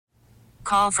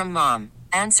Call from mom.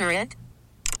 Answer it.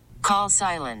 Call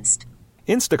silenced.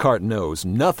 Instacart knows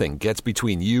nothing gets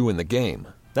between you and the game.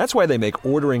 That's why they make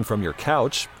ordering from your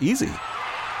couch easy.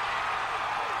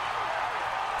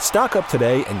 Stock up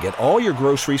today and get all your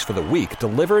groceries for the week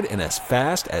delivered in as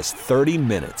fast as 30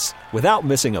 minutes without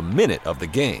missing a minute of the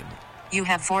game. You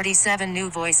have 47 new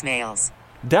voicemails.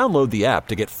 Download the app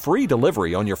to get free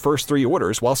delivery on your first 3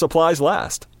 orders while supplies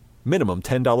last. Minimum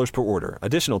 $10 per order.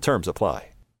 Additional terms apply.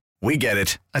 We get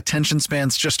it. Attention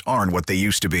spans just aren't what they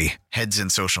used to be. Heads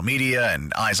in social media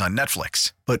and eyes on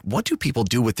Netflix. But what do people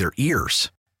do with their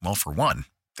ears? Well, for one,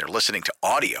 they're listening to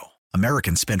audio.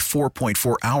 Americans spend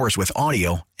 4.4 hours with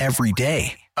audio every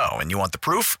day. Oh, and you want the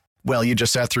proof? Well, you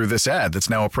just sat through this ad that's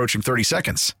now approaching 30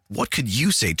 seconds. What could you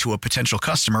say to a potential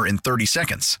customer in 30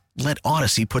 seconds? Let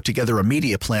Odyssey put together a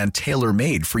media plan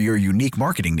tailor-made for your unique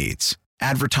marketing needs.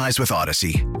 Advertise with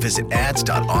Odyssey. Visit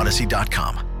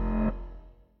ads.odyssey.com.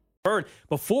 Vern,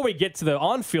 before we get to the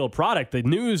on-field product, the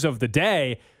news of the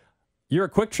day, you're a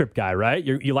Quick Trip guy, right?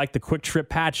 You like the Quick Trip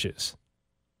patches.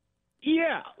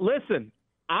 Yeah, listen,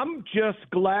 I'm just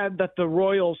glad that the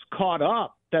Royals caught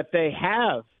up, that they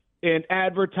have an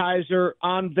advertiser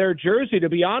on their jersey. To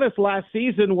be honest, last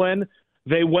season when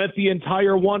they went the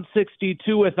entire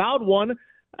 162 without one,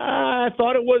 I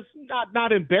thought it was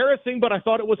not embarrassing, but I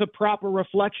thought it was a proper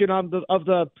reflection of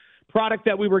the product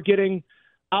that we were getting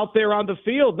out there on the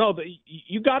field. No,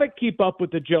 you got to keep up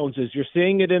with the Joneses. You're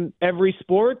seeing it in every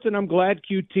sport, and I'm glad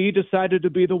QT decided to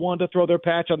be the one to throw their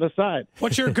patch on the side.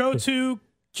 What's your go-to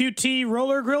QT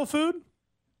roller grill food?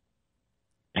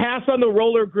 Pass on the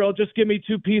roller grill. Just give me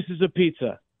 2 pieces of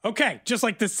pizza. Okay, just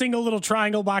like the single little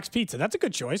triangle box pizza. That's a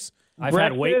good choice.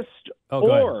 Breakfast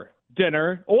or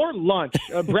dinner or lunch.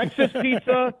 Breakfast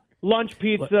pizza, lunch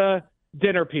pizza,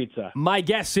 dinner pizza. My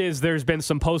guess is there's been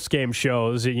some post-game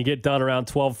shows, and you get done around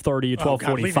 12:30,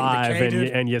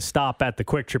 12:45, and you stop at the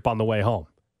Quick Trip on the way home.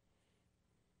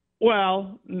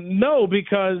 Well, no,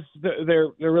 because there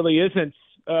really isn't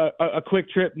a Quick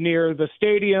Trip near the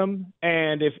stadium,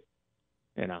 and if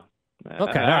you know,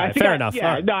 okay, all right, fair enough.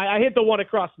 Yeah, no, I hit the one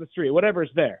across the street.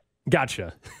 Whatever's there.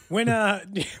 Gotcha. And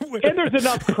there's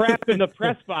enough crap in the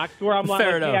press box where I'm like,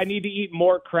 hey, I need to eat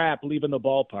more crap leaving the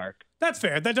ballpark. That's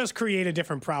fair. That does create a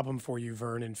different problem for you,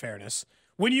 Vern, in fairness.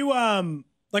 When you when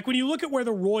you look at where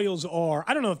the Royals are,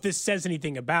 I don't know if this says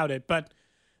anything about it, but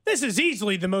this is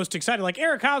easily the most exciting. Like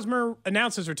Eric Hosmer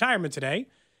announced his retirement today,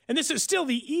 and this is still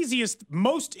the easiest,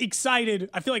 most excited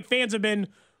I feel like fans have been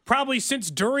probably since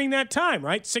during that time,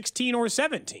 right? 16 or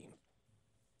 17.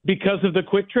 Because of the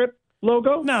Quick Trip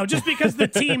logo? No, just because the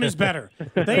team is better.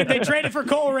 They traded for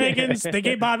Cole Ragans. They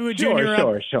gave Bobby Wood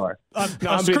Jr. Sure. A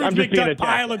Scrooge McDuck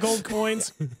pile of gold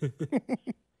coins.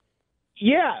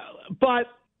 Yeah, but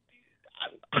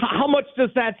how much does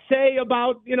that say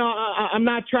about, I'm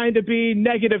not trying to be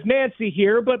negative Nancy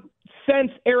here, but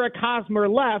since Eric Hosmer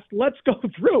left, let's go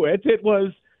through it. It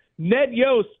was Ned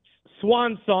Yost's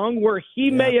swan song where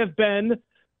he may have been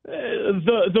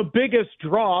the biggest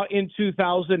draw in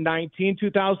 2019.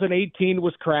 2018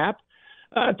 was crap.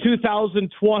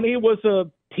 2020 was a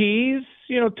tease.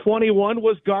 21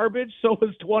 was garbage. So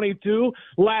was 22.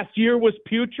 Last year was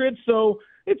putrid. So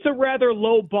it's a rather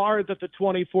low bar that the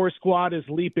 24 squad is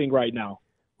leaping right now.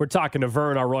 We're talking to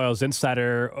Vern, our Royals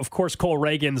insider. Of course, Cole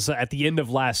Ragans at the end of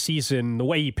last season, the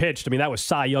way he pitched, that was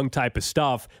Cy Young type of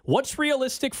stuff. What's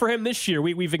realistic for him this year?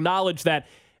 We've acknowledged that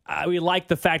we like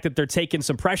the fact that they're taking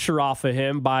some pressure off of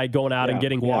him by going out and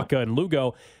getting Waka and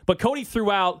Lugo. But Cody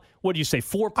threw out, what did you say,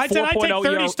 4.0? I said I'd take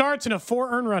 30 starts and a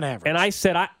 4 earned run average. And I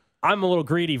said I'm a little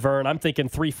greedy, Vern. I'm thinking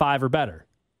 3.5 or better.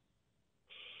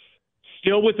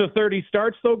 Still with the 30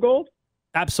 starts, though, Gold?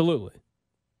 Absolutely.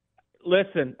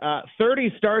 Listen,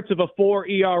 30 starts of a 4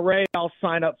 ERA, I'll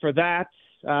sign up for that.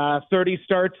 30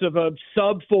 starts of a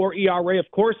sub-4 ERA,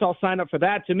 of course, I'll sign up for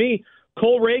that. To me,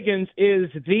 Cole Ragans is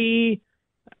the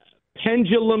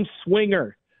pendulum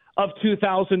swinger of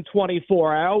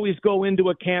 2024. I always go into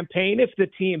a campaign, if the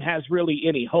team has really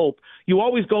any hope, I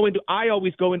always go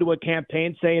into a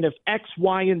campaign saying if X,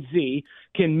 Y, and Z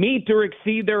can meet or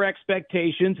exceed their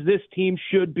expectations, this team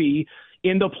should be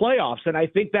in the playoffs. And I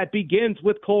think that begins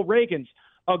with Cole Ragans.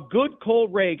 A good Cole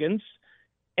Ragans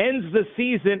ends the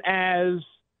season as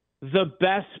the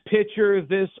best pitcher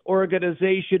this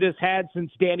organization has had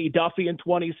since Danny Duffy in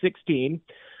 2016.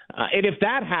 And if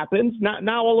that happens,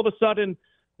 now all of a sudden,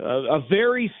 a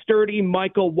very sturdy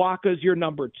Michael Waka's your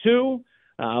number 2.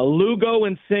 Lugo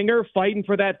and Singer fighting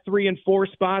for that 3 and 4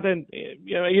 spot. And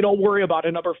you don't worry about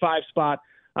a number 5 spot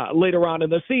later on in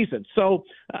the season. So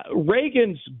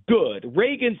Ragans good.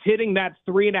 Ragans hitting that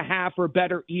 3.5 or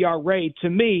better ERA to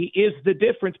me is the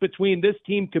difference between this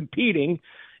team competing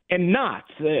and not.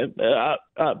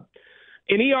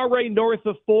 An ERA north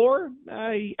of 4,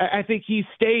 I think he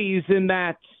stays in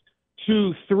that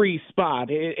 2-3 spot.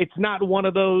 It's not one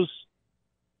of those.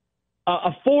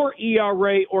 A 4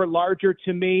 ERA or larger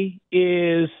to me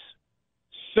is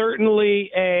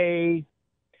certainly a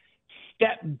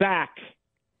step back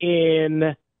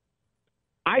in,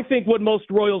 I think, what most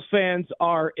Royals fans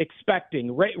are expecting.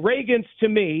 Ragans, to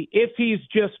me, if he's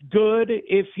just good,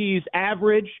 if he's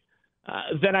average,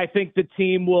 then I think the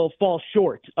team will fall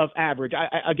short of average.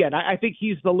 I think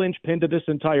he's the linchpin to this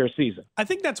entire season. I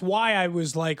think that's why I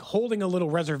was holding a little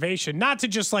reservation, not to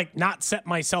just not set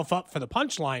myself up for the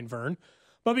punchline, Vern,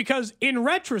 but because in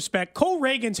retrospect, Cole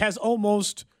Ragans has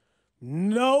almost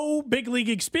no big league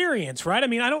experience, right? I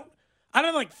mean, I don't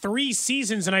have 3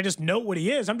 seasons and I just know what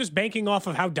he is. I'm just banking off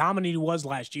of how dominant he was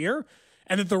last year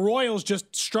and that the Royals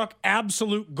just struck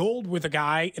absolute gold with a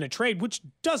guy in a trade, which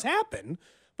does happen.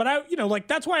 But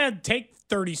that's why I'd take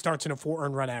 30 starts in a 4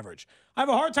 earned run average. I have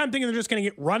a hard time thinking they're just going to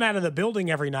get run out of the building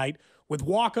every night with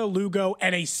Walker, Lugo,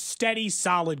 and a steady,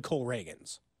 solid Cole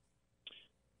Ragans.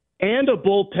 And a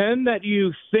bullpen that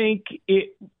you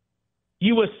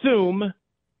assume,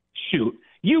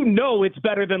 it's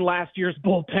better than last year's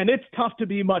bullpen. It's tough to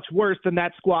be much worse than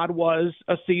that squad was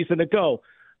a season ago.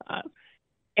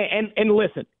 And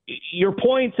listen, your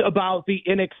point about the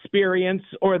inexperience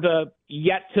or the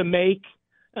yet to make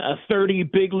 30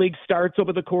 big league starts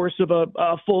over the course of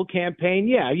a full campaign,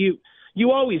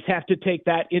 you always have to take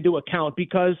that into account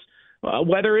because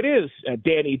whether it is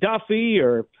Danny Duffy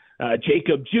or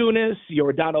Jacob Junis,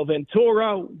 Yordano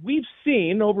Ventura, we've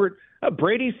seen over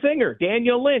Brady Singer,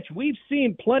 Daniel Lynch, we've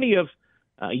seen plenty of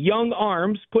young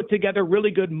arms put together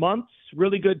really good months,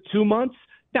 really good 2 months.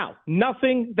 Now,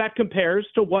 nothing that compares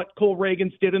to what Cole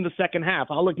Ragans did in the second half.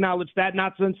 I'll acknowledge that,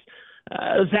 not since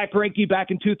Zach Greinke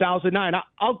back in 2009.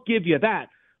 I'll give you that.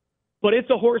 But it's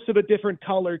a horse of a different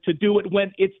color to do it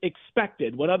when it's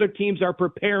expected, when other teams are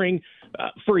preparing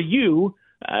for you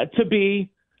to be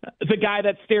the guy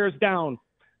that stares down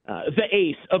the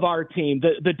ace of our team,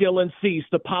 the Dylan Cease,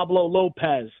 the Pablo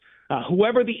Lopez.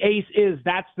 Whoever the ace is,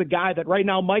 that's the guy that right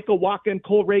now Michael Wacha and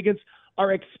Cole Ragans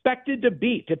are expected to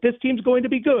beat. If this team's going to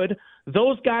be good,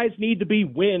 those guys need to be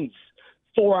wins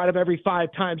 4 out of every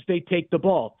 5 times they take the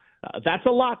ball. That's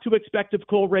a lot to expect of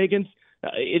Cole Ragans.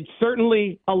 It's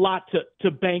certainly a lot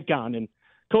to bank on. And,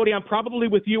 Cody, I'm probably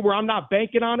with you where I'm not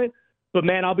banking on it, but,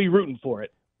 man, I'll be rooting for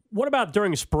it. What about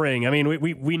during spring? I mean,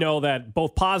 we know that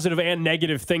both positive and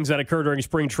negative things that occur during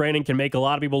spring training can make a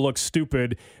lot of people look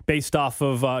stupid based off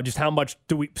of just how much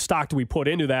stock do we put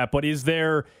into that. But is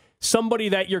there somebody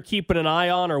that you're keeping an eye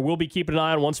on or will be keeping an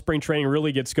eye on once spring training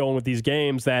really gets going with these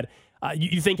games that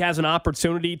you think has an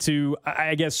opportunity to,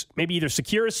 I guess, maybe either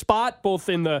secure a spot both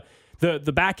in the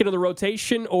back end of the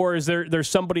rotation, or is there's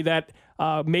somebody that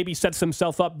maybe sets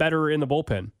himself up better in the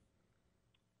bullpen?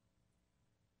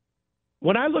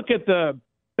 When I look at the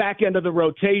back end of the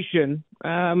rotation,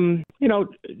 Jordan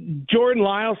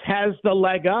Lyles has the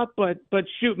leg up, but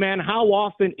shoot, man, how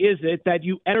often is it that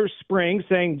you enter spring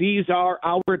saying these are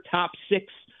our top 6,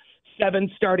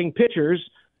 7 starting pitchers,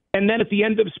 and then at the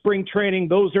end of spring training,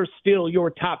 those are still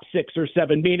your top 6 or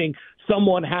 7, meaning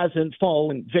someone hasn't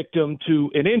fallen victim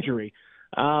to an injury.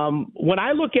 When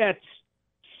I look at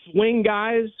swing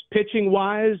guys,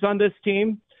 pitching-wise on this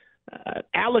team,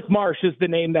 Alec Marsh is the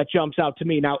name that jumps out to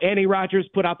me. Now, Andy Rogers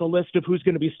put out the list of who's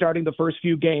going to be starting the first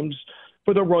few games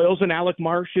for the Royals, and Alec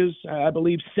Marsh is, I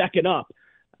believe, second up.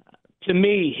 To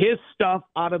me, his stuff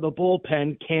out of the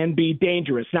bullpen can be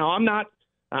dangerous. Now, I'm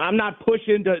not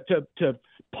pushing to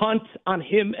punt on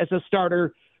him as a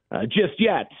starter just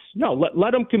yet. No,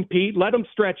 let him compete, let him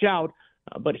stretch out.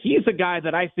 But he's a guy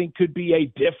that I think could be a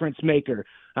difference maker.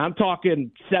 I'm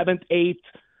talking 7th, 8th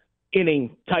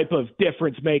inning type of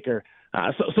difference maker.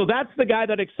 So that's the guy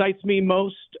that excites me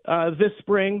most this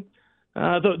spring.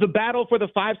 The battle for the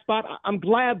 5 spot, I'm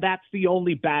glad that's the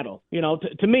only battle.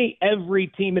 To me, every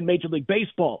team in Major League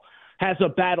Baseball has a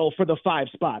battle for the 5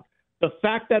 spot. The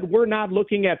fact that we're not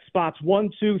looking at spots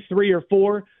 1, 2, 3, or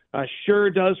 4 sure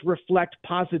does reflect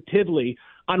positively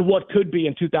on what could be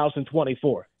in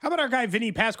 2024. How about our guy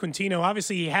Vinnie Pasquantino?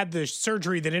 Obviously, he had the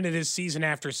surgery that ended his season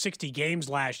after 60 games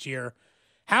last year.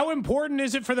 How important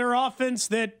is it for their offense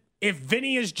that if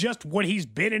Vinny is just what he's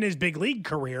been in his big league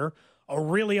career, a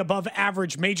really above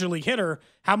average major league hitter,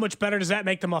 how much better does that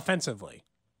make them offensively?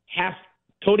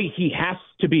 Cody, he has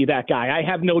to be that guy. I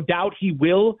have no doubt he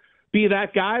will be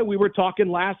that guy. We were talking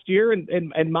last year,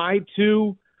 and my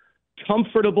 2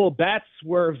 comfortable bets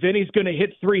where Vinny's going to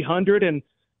hit 300 and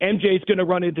MJ's going to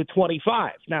run into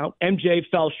 25. Now, MJ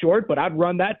fell short, but I'd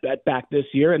run that bet back this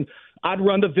year, and I'd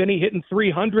run the Vinny hitting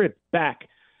 300 back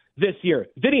this year.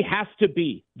 Vinny has to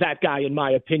be that guy, in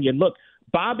my opinion. Look,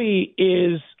 I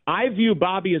view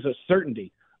Bobby as a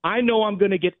certainty. I know I'm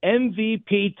going to get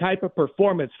MVP type of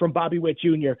performance from Bobby Witt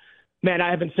Jr. Man, I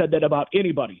haven't said that about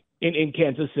anybody in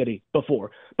Kansas City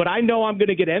before. But I know I'm going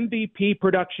to get MVP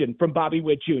production from Bobby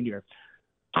Witt Jr.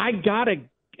 I got to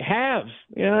have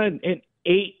an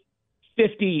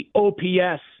 850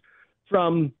 OPS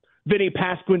from Vinnie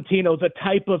Pasquantino, the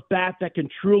type of bat that can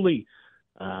truly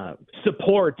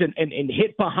support and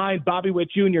hit behind Bobby Witt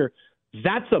Jr.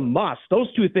 That's a must.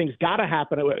 Those two things got to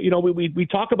happen. We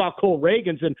talk about Cole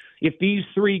Ragans, and if these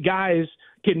three guys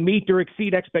can meet or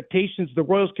exceed expectations, the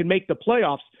Royals can make the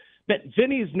playoffs. That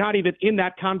Vinny's not even in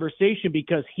that conversation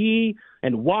because he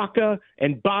and Waka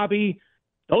and Bobby,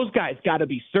 those guys got to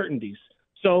be certainties.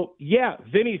 So, yeah,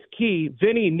 Vinny's key.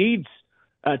 Vinny needs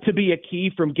to be a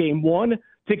key from game 1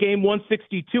 to game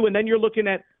 162, and then you're looking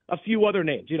at a few other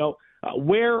names.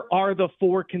 Where are the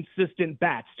 4 consistent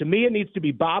bats? To me, it needs to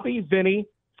be Bobby, Vinny,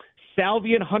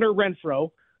 Salvi, and Hunter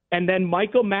Renfroe, and then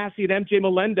Michael Massey and MJ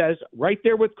Melendez right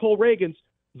there with Cole Ragans.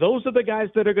 Those are the guys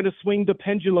that are going to swing the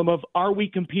pendulum of are we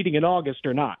competing in August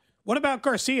or not. What about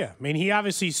Garcia? I mean, he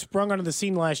obviously sprung onto the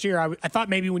scene last year. I thought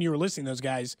maybe when you were listing those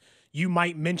guys, you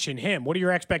might mention him. What are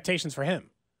your expectations for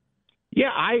him? Yeah,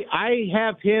 I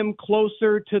have him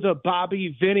closer to the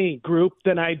Bobby Vinny group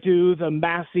than I do the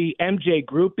Massey MJ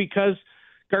group because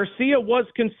Garcia was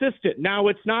consistent. Now,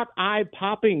 it's not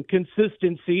eye-popping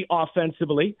consistency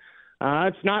offensively.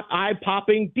 It's not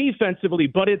eye-popping defensively,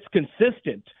 but it's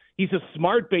consistent. He's a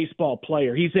smart baseball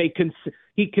player. He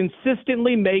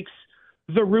consistently makes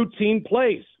the routine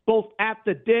plays, both at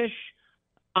the dish,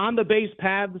 on the base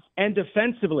paths, and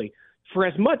defensively. For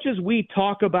as much as we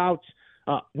talk about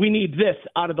we need this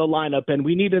out of the lineup and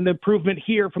we need an improvement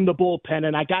here from the bullpen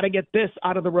and I got to get this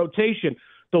out of the rotation,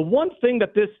 the one thing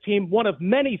that this team, one of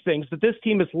many things that this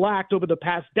team has lacked over the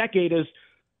past decade is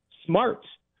smart,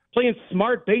 playing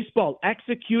smart baseball,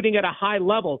 executing at a high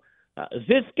level.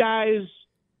 This guy's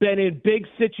been in big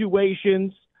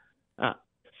situations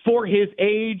for his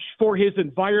age, for his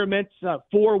environment,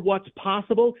 for what's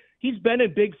possible. He's been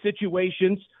in big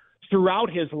situations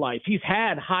throughout his life. He's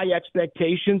had high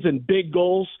expectations and big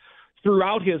goals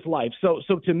throughout his life. So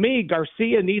to me,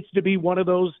 Garcia needs to be one of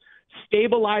those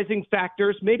stabilizing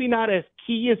factors, maybe not as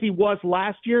key as he was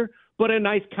last year, but a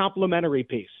nice complementary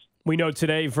piece. We know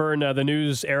today, Vern, the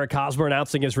news, Eric Hosmer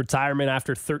announcing his retirement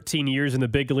after 13 years in the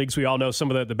big leagues. We all know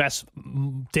some of the best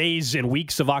days and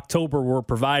weeks of October were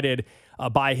provided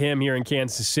by him here in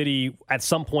Kansas City. At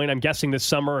some point, I'm guessing this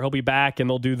summer, he'll be back and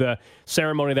they'll do the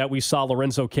ceremony that we saw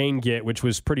Lorenzo Cain get, which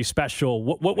was pretty special.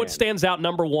 What stands out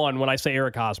number one when I say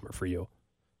Eric Hosmer for you?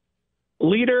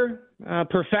 Leader,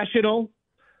 professional,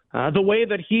 the way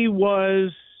that he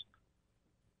was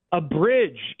a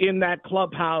bridge in that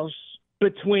clubhouse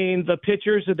between the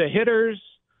pitchers and the hitters,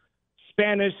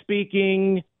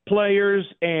 Spanish-speaking players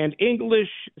and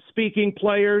English-speaking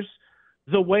players,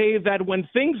 the way that when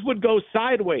things would go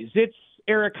sideways, it's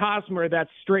Eric Hosmer that's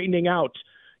straightening out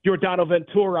Yordano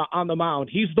Ventura on the mound.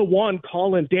 He's the one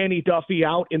calling Danny Duffy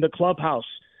out in the clubhouse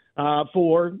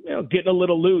for getting a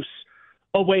little loose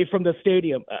away from the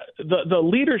stadium. The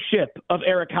leadership of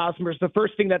Eric Hosmer is the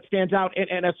first thing that stands out,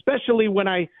 and especially when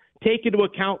I take into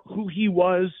account who he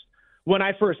was when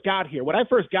I first got here. When I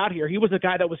first got here, he was a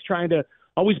guy that was trying to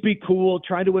always be cool,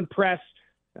 trying to impress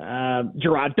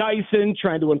Gerard Dyson,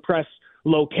 trying to impress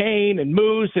Locaine and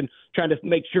Moose, and trying to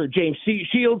make sure James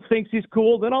Shields thinks he's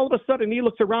cool. Then all of a sudden he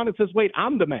looks around and says, wait,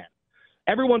 I'm the man.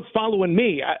 Everyone's following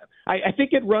me. I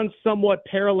think it runs somewhat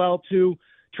parallel to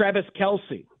Travis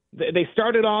Kelce. They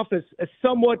started off as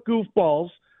somewhat goofballs,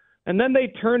 and then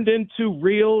they turned into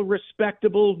real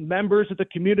respectable members of the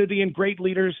community and great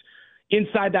leaders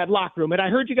inside that locker room. And I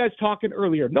heard you guys talking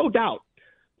earlier. No doubt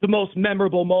the most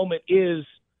memorable moment is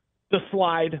the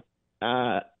slide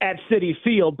at Citi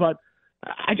Field. But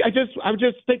I'm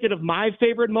just thinking of my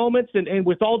favorite moments. And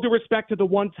with all due respect to the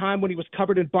one time when he was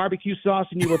covered in barbecue sauce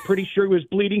and you were pretty sure he was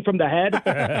bleeding from the head,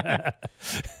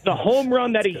 the home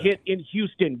run that he hit in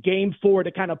Houston, Game 4,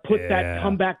 to kind of put that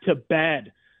comeback to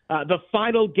bed. The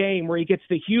final game where he gets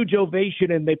the huge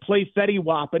ovation and they play Fetty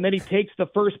Wap, and then he takes the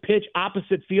first pitch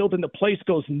opposite field and the place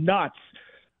goes nuts.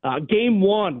 Game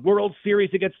 1, World Series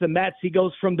against the Mets, he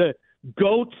goes from the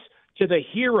GOAT to the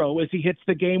hero as he hits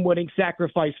the game-winning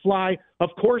sacrifice fly. Of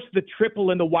course, the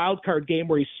triple in the wild card game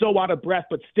where he's so out of breath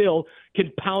but still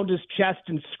can pound his chest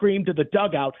and scream to the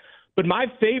dugout. But my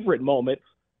favorite moment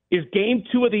is Game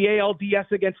 2 of the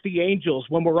ALDS against the Angels,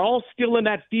 when we're all still in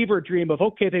that fever dream of,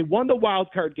 okay, they won the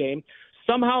wild card game.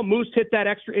 Somehow Moose hit that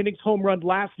extra innings home run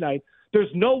last night. There's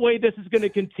no way this is going to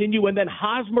continue. And then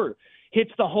Hosmer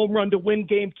hits the home run to win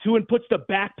Game 2 and puts the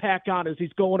backpack on as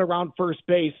he's going around first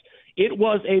base. It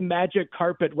was a magic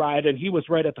carpet ride, and he was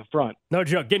right at the front. No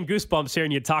joke. Getting goosebumps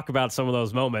hearing you talk about some of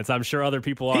those moments. I'm sure other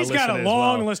people are listening as well. He's got a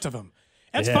long list of them.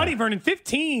 That's funny, Vern. In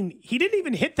 15, he didn't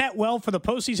even hit that well for the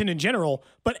postseason in general,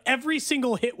 but every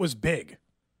single hit was big.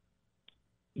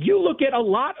 You look at a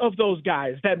lot of those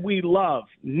guys that we love.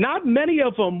 Not many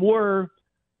of them were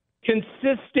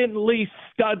consistently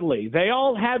studly. They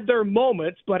all had their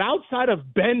moments, but outside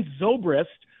of Ben Zobrist,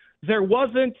 there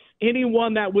wasn't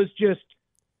anyone that was just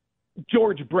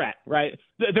George Brett, right?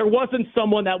 There wasn't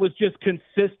someone that was just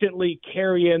consistently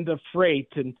carrying the freight.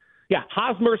 And yeah,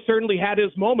 Hosmer certainly had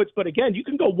his moments, but again, you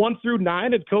can go 1 through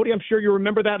 9, and Cody, I'm sure you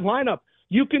remember that lineup.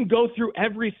 You can go through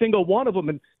every single one of them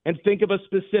and think of a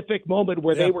specific moment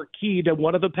where they were key to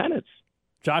one of the pennants.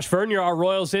 Josh Vern, you're our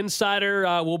Royals insider.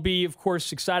 We'll be, of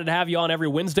course, excited to have you on every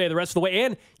Wednesday the rest of the way.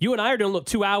 And you and I are doing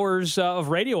 2 hours of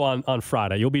radio on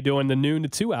Friday. You'll be doing the noon to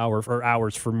 2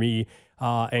 hours for me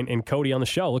and Cody on the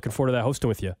show. Looking forward to that, hosting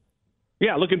with you.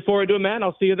 Yeah, looking forward to it, man.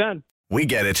 I'll see you then. We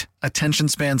get it. Attention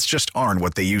spans just aren't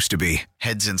what they used to be.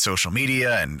 Heads in social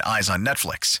media and eyes on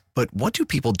Netflix. But what do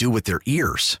people do with their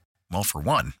ears? Well, for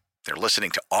one, they're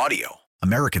listening to audio.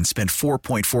 Americans spend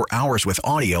 4.4 hours with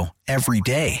audio every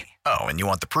day. Oh, and you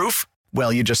want the proof?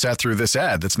 Well, you just sat through this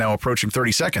ad that's now approaching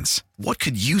 30 seconds. What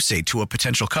could you say to a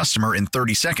potential customer in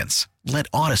 30 seconds? Let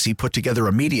Odyssey put together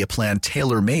a media plan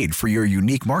tailor-made for your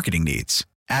unique marketing needs.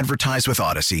 Advertise with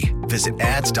Odyssey. Visit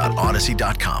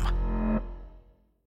ads.odyssey.com.